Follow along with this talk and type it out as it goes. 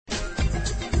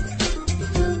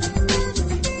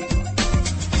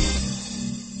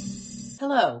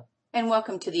Hello, and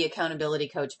welcome to the Accountability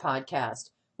Coach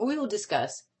podcast, where we will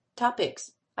discuss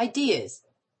topics, ideas,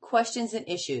 questions, and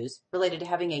issues related to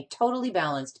having a totally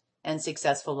balanced and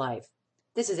successful life.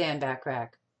 This is Ann Backrack.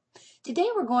 Today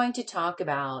we're going to talk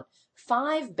about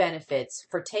 5 benefits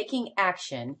for taking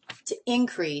action to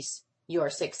increase your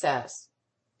success.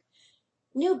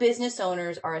 New business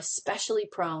owners are especially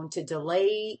prone to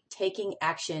delay taking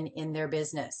action in their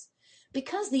business,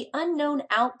 because the unknown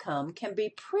outcome can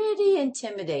be pretty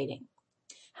intimidating.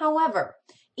 However,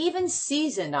 even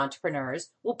seasoned entrepreneurs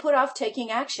will put off taking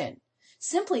action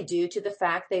simply due to the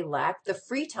fact they lack the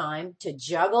free time to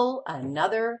juggle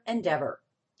another endeavor.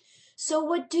 So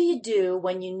what do you do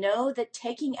when you know that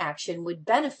taking action would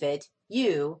benefit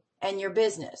you and your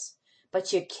business,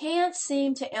 but you can't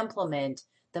seem to implement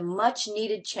the much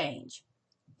needed change?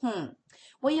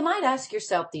 Well, you might ask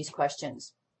yourself these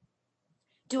questions.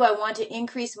 Do I want to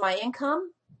increase my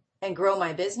income and grow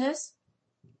my business?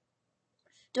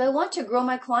 Do I want to grow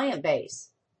my client base?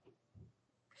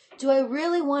 Do I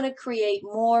really want to create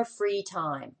more free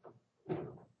time?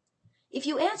 If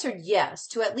you answered yes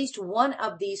to at least one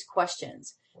of these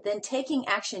questions, then taking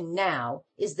action now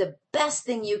is the best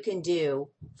thing you can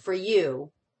do for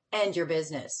you and your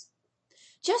business.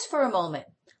 Just for a moment,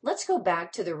 let's go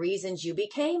back to the reasons you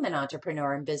became an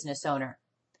entrepreneur and business owner.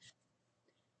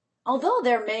 Although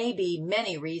there may be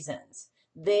many reasons,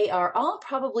 they are all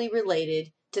probably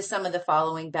related to some of the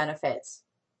following benefits.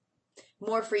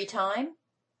 More free time,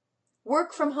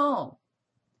 work from home,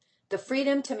 the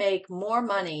freedom to make more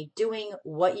money doing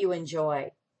what you enjoy,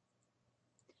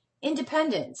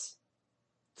 independence,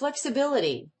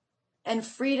 flexibility, and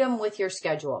freedom with your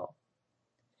schedule,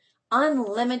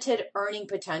 unlimited earning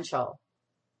potential,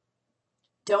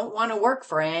 don't want to work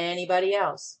for anybody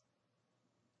else.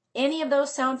 Any of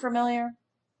those sound familiar?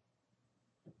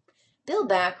 Bill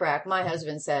Backrack, my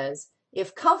husband, says,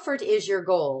 if comfort is your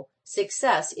goal,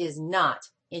 success is not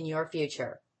in your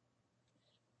future.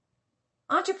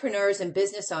 Entrepreneurs and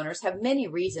business owners have many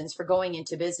reasons for going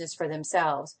into business for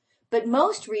themselves, but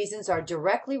most reasons are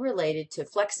directly related to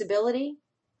flexibility,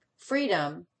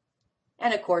 freedom,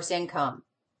 and of course, income.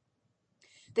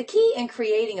 The key in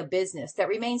creating a business that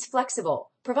remains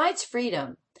flexible, provides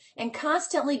freedom, and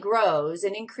constantly grows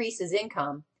and increases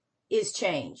income is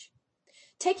change.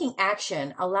 Taking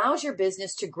action allows your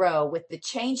business to grow with the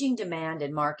changing demand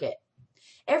and market.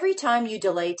 Every time you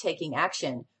delay taking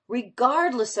action,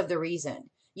 regardless of the reason,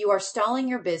 you are stalling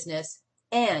your business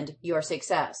and your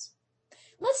success.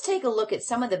 Let's take a look at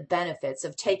some of the benefits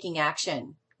of taking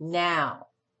action now.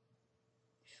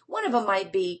 One of them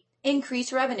might be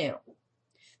increased revenue.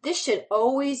 This should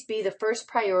always be the first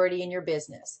priority in your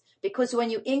business, because when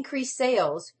you increase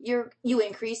sales, you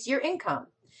increase your income,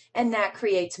 and that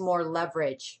creates more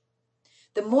leverage.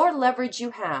 The more leverage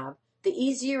you have, the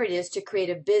easier it is to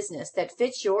create a business that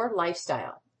fits your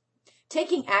lifestyle.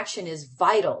 Taking action is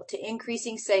vital to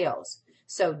increasing sales,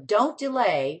 so don't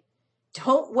delay,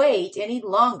 don't wait any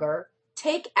longer,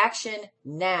 take action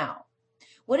now.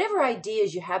 Whatever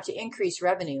ideas you have to increase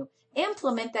revenue,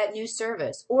 implement that new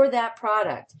service or that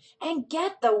product and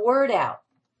get the word out.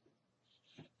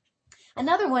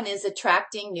 Another one is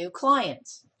attracting new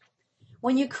clients.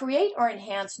 When you create or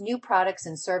enhance new products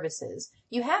and services,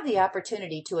 you have the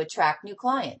opportunity to attract new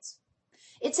clients.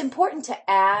 It's important to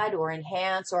add or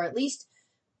enhance or at least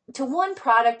to one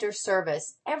product or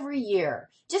service every year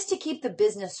just to keep the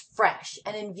business fresh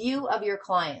and in view of your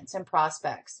clients and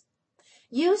prospects.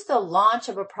 Use the launch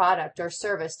of a product or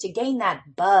service to gain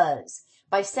that buzz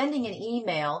by sending an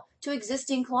email to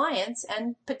existing clients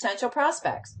and potential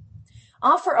prospects.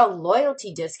 Offer a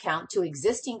loyalty discount to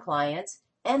existing clients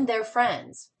and their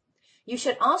friends. You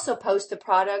should also post the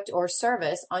product or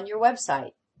service on your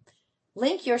website.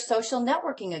 Link your social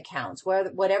networking accounts,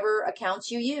 whatever accounts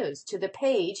you use, to the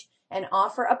page and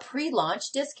offer a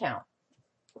pre-launch discount.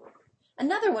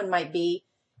 Another one might be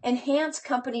enhance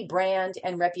company brand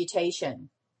and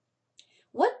reputation.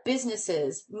 What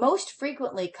businesses most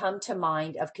frequently come to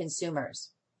mind of consumers?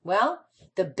 Well,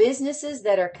 the businesses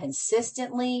that are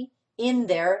consistently in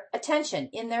their attention,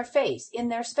 in their face, in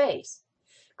their space.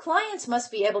 Clients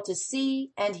must be able to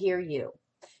see and hear you.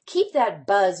 Keep that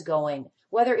buzz going,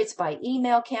 whether it's by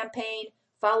email campaign,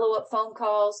 follow-up phone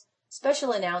calls,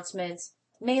 special announcements,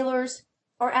 mailers,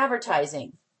 or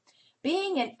advertising.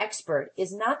 Being an expert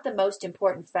is not the most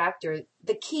important factor.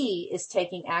 The key is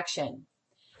taking action.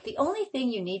 The only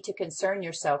thing you need to concern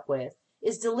yourself with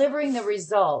is delivering the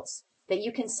results that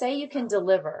you can say you can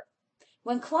deliver.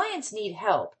 When clients need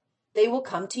help, they will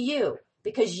come to you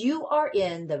because you are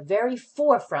in the very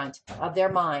forefront of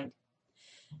their mind.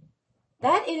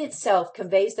 That in itself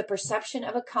conveys the perception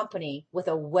of a company with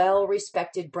a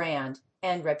well-respected brand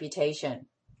and reputation.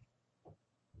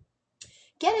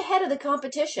 Get ahead of the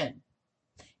competition.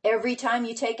 Every time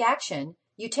you take action,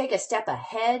 you take a step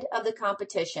ahead of the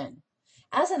competition.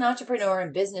 As an entrepreneur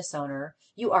and business owner,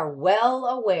 you are well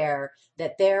aware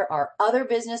that there are other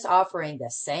business offering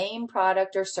the same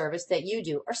product or service that you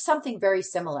do, or something very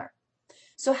similar.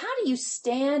 So how do you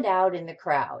stand out in the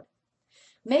crowd?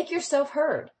 Make yourself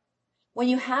heard. When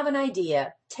you have an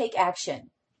idea, take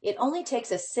action. It only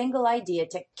takes a single idea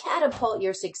to catapult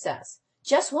your success.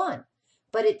 Just one.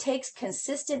 But it takes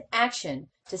consistent action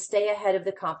to stay ahead of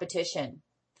the competition.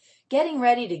 Getting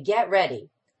ready to get ready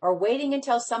or waiting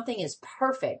until something is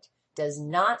perfect does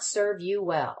not serve you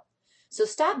well. So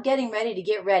stop getting ready to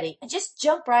get ready and just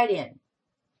jump right in.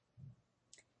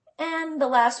 And the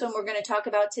last one we're going to talk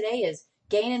about today is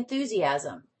gain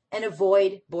enthusiasm and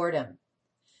avoid boredom.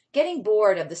 Getting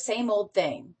bored of the same old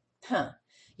thing.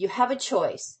 You have a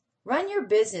choice. Run your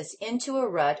business into a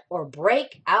rut or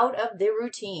break out of the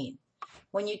routine.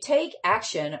 When you take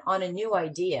action on a new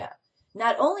idea,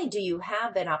 not only do you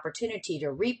have an opportunity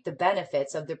to reap the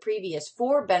benefits of the previous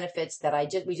 4 benefits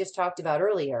that we just talked about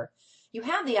earlier, you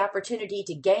have the opportunity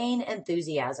to gain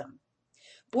enthusiasm.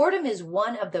 Boredom is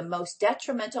one of the most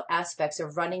detrimental aspects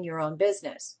of running your own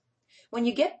business. When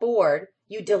you get bored,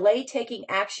 you delay taking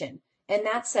action, and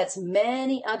that sets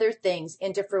many other things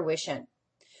into fruition.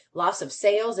 Loss of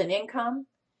sales and income,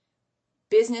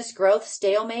 business growth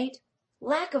stalemate,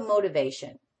 lack of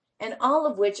motivation, and all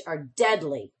of which are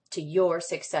deadly to your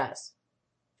success.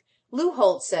 Lou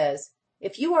Holtz says,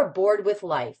 if you are bored with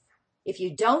life, if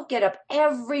you don't get up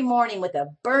every morning with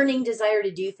a burning desire to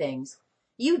do things,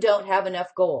 you don't have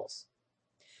enough goals.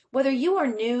 Whether you are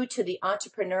new to the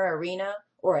entrepreneur arena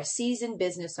or a seasoned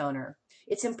business owner,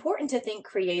 it's important to think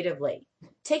creatively.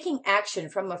 Taking action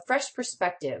from a fresh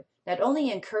perspective not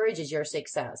only encourages your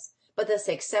success, but the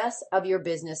success of your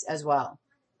business as well.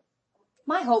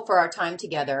 My hope for our time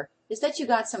together is that you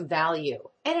got some value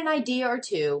and an idea or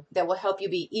two that will help you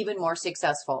be even more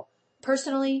successful,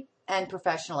 personally and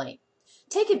professionally.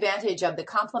 Take advantage of the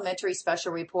complimentary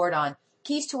special report on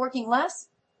keys to working less,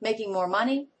 making more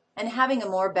money, and having a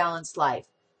more balanced life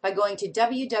by going to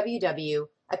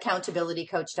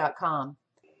www.accountabilitycoach.com.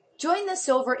 Join the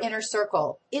Silver Inner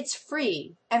Circle. It's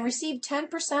free, and receive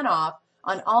 10% off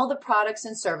on all the products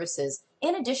and services,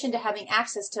 in addition to having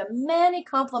access to many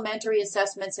complimentary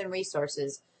assessments and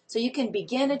resources, so you can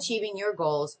begin achieving your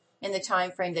goals in the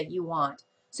time frame that you want,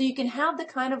 so you can have the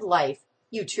kind of life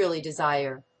you truly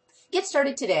desire. Get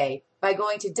started today by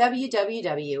going to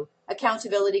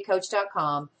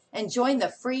www.accountabilitycoach.com and join the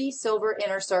free Silver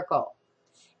Inner Circle.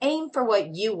 Aim for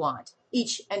what you want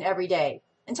each and every day.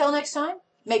 Until next time,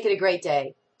 make it a great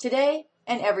day, today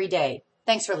and every day.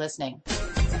 Thanks for listening.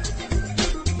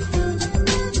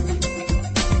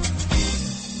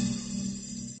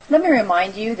 Let me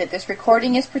remind you that this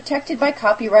recording is protected by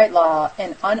copyright law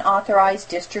and unauthorized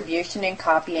distribution and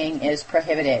copying is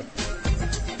prohibited.